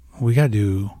 we got to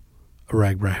do a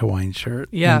RAGBRAI Hawaiian shirt.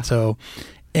 Yeah. And so,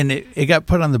 it got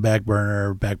put on the back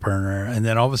burner, and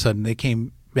then all of a sudden they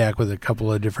came back with a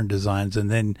couple of different designs, and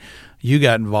then you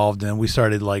got involved, and we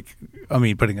started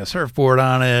putting a surfboard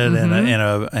on it,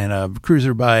 and a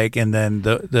cruiser bike, and then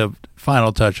the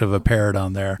final touch of a parrot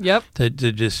on there. Yep. To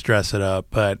just dress it up,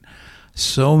 but.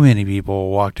 So many people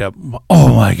walked up,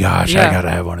 oh my gosh, I got to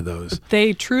have one of those.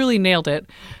 They truly nailed it.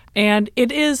 And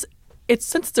it's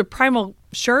since it's a Primal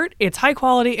shirt, it's high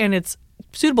quality and it's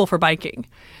suitable for biking.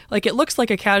 It looks like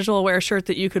a casual wear shirt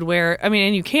that you could wear.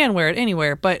 And you can wear it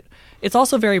anywhere, but it's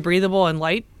also very breathable and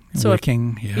light. So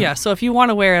so if you want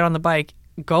to wear it on the bike,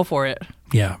 go for it.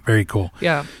 Yeah, very cool.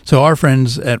 Yeah. So our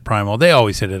friends at Primal, they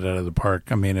always hit it out of the park.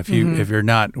 If you're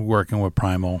not working with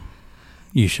Primal,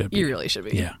 you should be. You really should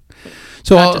be. Yeah.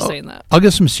 So just saying that. I'll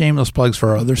give some shameless plugs for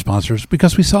our other sponsors,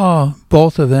 because we saw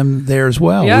both of them there as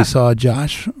well. Yeah. We saw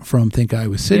Josh from Think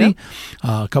Iowa City,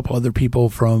 a couple other people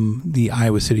from the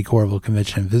Iowa City Coralville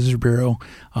Convention and Visitor Bureau.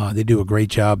 They do a great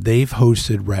job. They've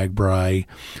hosted RAGBRAI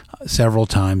several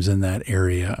times in that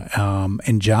area.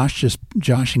 And Josh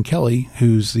and Kelly,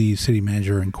 who's the city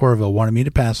manager in Coralville, wanted me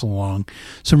to pass along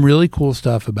some really cool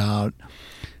stuff about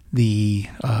the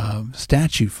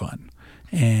statue fund.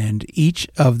 And each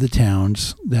of the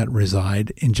towns that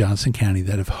reside in Johnson County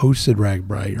that have hosted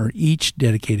RAGBRAI are each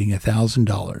dedicating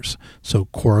 $1,000. So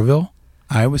Coralville,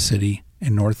 Iowa City,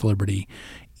 and North Liberty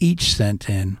each sent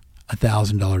in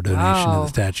 $1,000 donation to the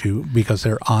statue because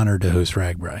they're honored to host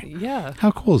RAGBRAI. Yeah.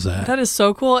 How cool is that? That is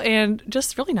so cool and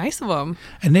just really nice of them.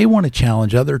 And they want to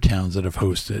challenge other towns that have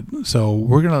hosted. So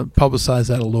we're going to publicize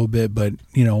that a little bit, but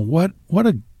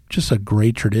just a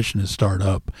great tradition to start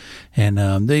up, and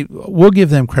we'll give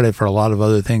them credit for a lot of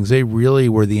other things. They really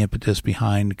were the impetus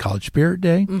behind College Spirit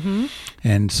Day,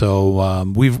 and so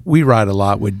we ride a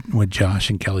lot with Josh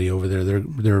and Kelly over there.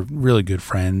 They're really good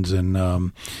friends, and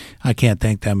I can't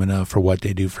thank them enough for what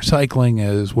they do for cycling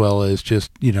as well as just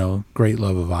great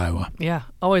love of Iowa. Yeah,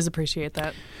 always appreciate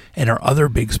that. And our other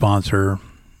big sponsor,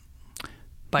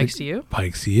 Bikes to You.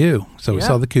 Bikes to You. So we Yep.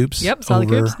 saw the Coops. Yep, saw the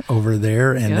Coops. over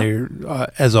there, and Yep. they're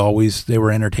as always they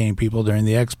were entertaining people during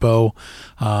the expo.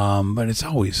 But it's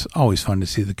always fun to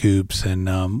see the Coops, and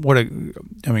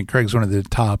Craig's one of the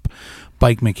top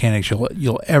bike mechanics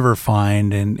you'll ever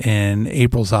find, and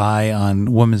April's eye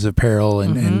on women's apparel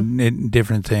and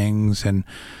different things, and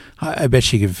I bet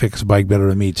she could fix a bike better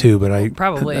than me too. But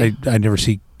Probably. I never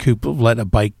see Coop let a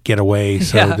bike get away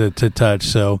to touch.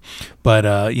 So, but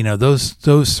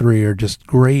those three are just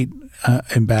great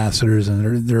ambassadors,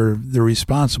 and they're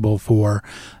responsible for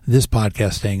this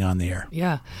podcast staying on the air.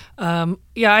 Yeah.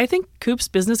 I think Coop's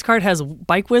business card has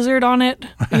Bike Wizard on it.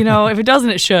 If it doesn't,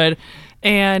 it should.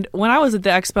 And when I was at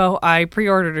the expo, I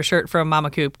pre-ordered a shirt from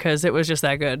Mama Coop because it was just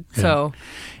that good. Yeah. So,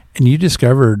 and you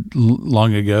discovered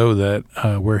long ago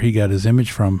that where he got his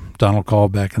image from, Donald Call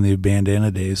back in the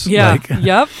bandana days. yeah,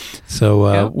 yep.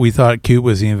 So Yep. we thought Coop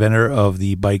was the inventor of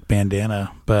the bike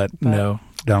bandana, but no,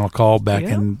 Donald Call back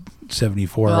in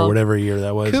 74 or whatever year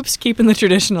that was. Coop's keeping the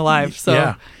tradition alive.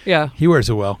 So, yeah. He wears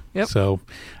it well. Yep. So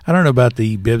I don't know about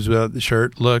the bibs without the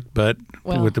shirt look, but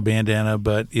with the bandana,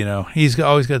 but he's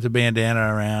always got the bandana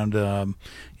around,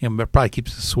 but probably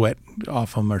keeps the sweat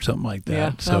off him or something like that.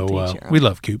 Yeah, so we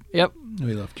love Coop. Yep.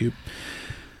 We love Coop.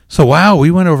 So, wow,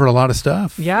 we went over a lot of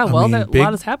stuff. Yeah, a lot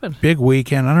has happened. Big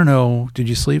weekend. I don't know. Did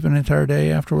you sleep an entire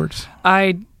day afterwards?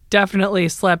 I definitely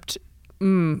slept.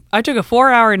 I took a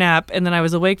 4-hour nap, and then I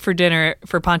was awake for dinner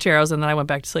for Pancheros, and then I went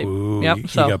back to sleep. Ooh, yep. you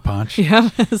got Ponch? Yeah.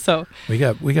 So we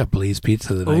got Blaze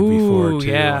Pizza the night before too,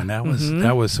 yeah. and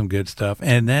that was some good stuff.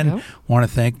 And then want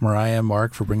to thank Mariah and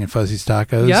Mark for bringing Fuzzy's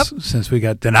Tacos since we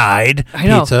got denied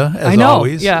pizza as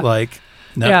always. Yeah.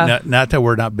 Not that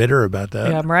we're not bitter about that.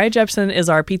 Yeah, Mariah Jepson is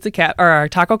our our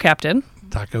taco captain.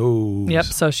 Tacos. Yep.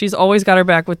 So she's always got her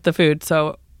back with the food.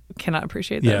 So cannot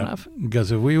appreciate that enough.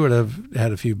 Because if we would have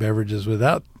had a few beverages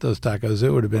without those tacos, it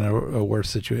would have been a worse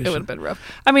situation. It would have been rough.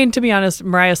 I mean, to be honest,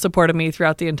 Mariah supported me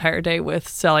throughout the entire day with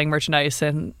selling merchandise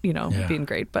and being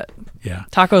great. But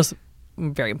tacos,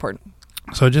 very important.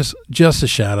 So just a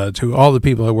shout out to all the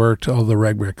people that worked, all the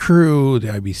RagBra crew, the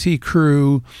IBC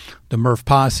crew, the Murph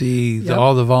posse,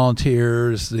 all the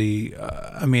volunteers.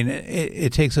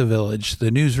 It takes a village.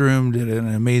 The newsroom did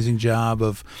an amazing job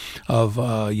of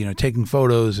taking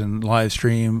photos and live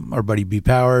stream. Our buddy B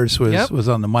Powers was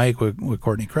on the mic with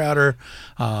Courtney Crowder,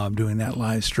 doing that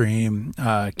live stream.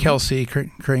 Kelsey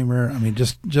Kramer,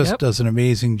 just does an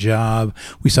amazing job.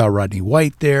 We saw Rodney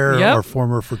White there, our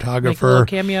former photographer. Make a little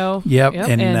cameo. Yep.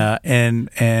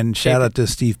 And shout out to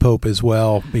Steve Pope as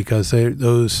well, because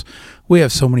we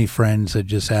have so many friends that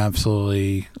just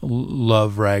absolutely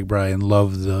love RagBra and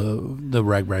love the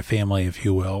RagBra family, if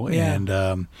you will. Yeah.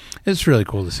 And it's really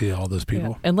cool to see all those people.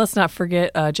 Yeah. And let's not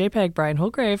forget JPEG Brian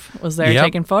Holgrave was there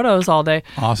taking photos all day.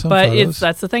 Awesome. But photos.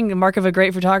 that's the thing, the mark of a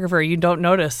great photographer. You don't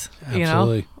notice.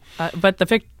 Absolutely. But the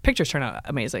pictures turn out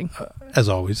amazing. As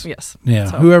always. Yes.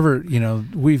 Yeah. So. Whoever,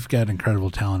 we've got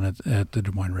incredible talent at the Des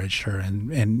Moines Register,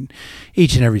 and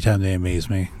each and every time they amaze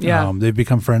me. Yeah. They've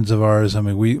become friends of ours. I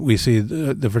mean, we see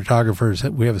the photographers,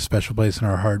 we have a special place in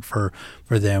our heart for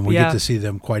them. We get to see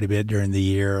them quite a bit during the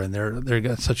year, and they've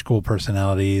got such cool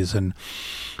personalities. And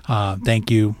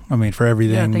thank you. For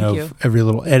everything every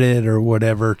little edit or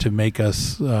whatever to make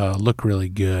us look really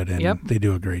good. And they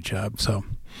do a great job. So.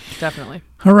 Definitely.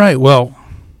 All right. Well,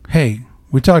 hey,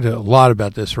 we talked a lot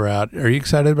about this route. Are you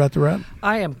excited about the route?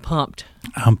 I am pumped.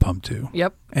 I'm pumped too.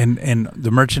 Yep. And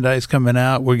the merchandise coming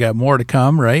out, we got more to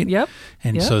come, right? Yep.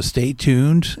 And so stay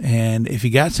tuned. And if you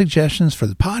got suggestions for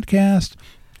the podcast,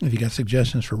 if you got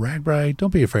suggestions for RagBra,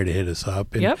 don't be afraid to hit us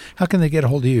up. And how can they get a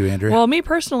hold of you, Andrea? Well, me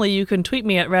personally, you can tweet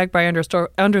me at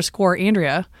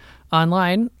RagBra_Andrea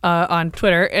online on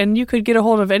Twitter, and you could get a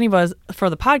hold of any of us for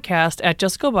the podcast at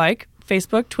Just Go Bike,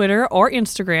 Facebook, Twitter, or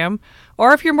Instagram.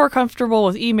 Or if you're more comfortable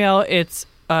with email, it's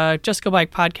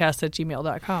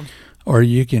justgobikepodcast@gmail.com. Or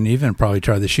you can even probably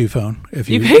try the shoe phone. If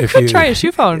you could try a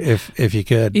shoe phone. If you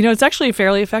could. It's actually a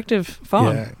fairly effective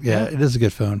phone. Yeah, it is a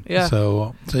good phone. Yeah.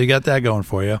 So you got that going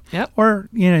for you. Yep. Or,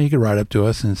 you could write up to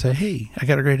us and say, hey, I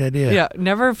got a great idea. Yeah,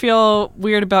 never feel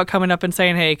weird about coming up and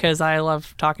saying, hey, because I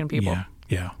love talking to people.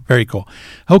 Yeah, very cool.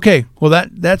 Okay, well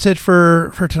that's it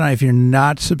for tonight. If you're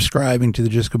not subscribing to the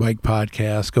Just Go Bike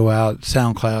podcast, go out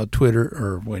SoundCloud,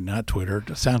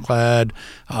 SoundCloud.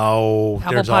 Oh,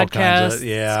 Apple there's all kinds of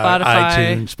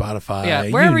iTunes,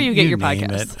 Spotify, wherever you get your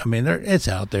podcasts. It's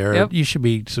out there. Yep. You should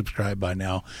be subscribed by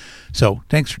now. So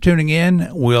thanks for tuning in.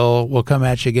 We'll come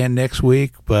at you again next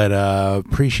week, but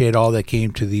appreciate all that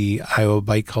came to the Iowa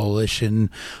Bike Coalition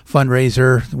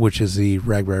fundraiser, which is the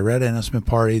RagBra Red Announcement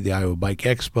Party, the Iowa Bike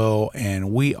Expo,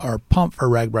 and we are pumped for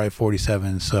RagBra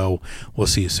 47, so we'll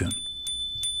see you soon.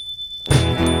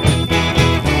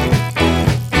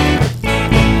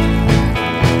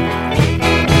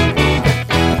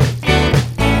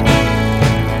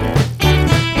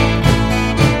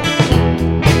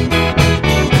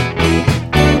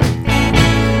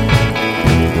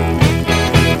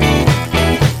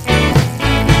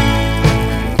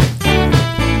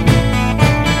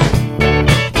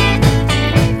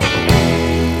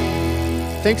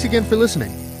 Thanks again for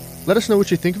listening. Let us know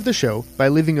what you think of the show by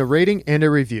leaving a rating and a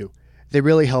review. They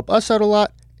really help us out a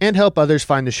lot and help others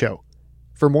find the show.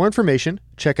 For more information,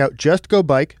 check out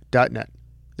justgobike.net.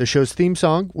 The show's theme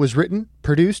song was written,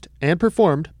 produced, and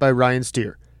performed by Ryan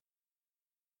Steer.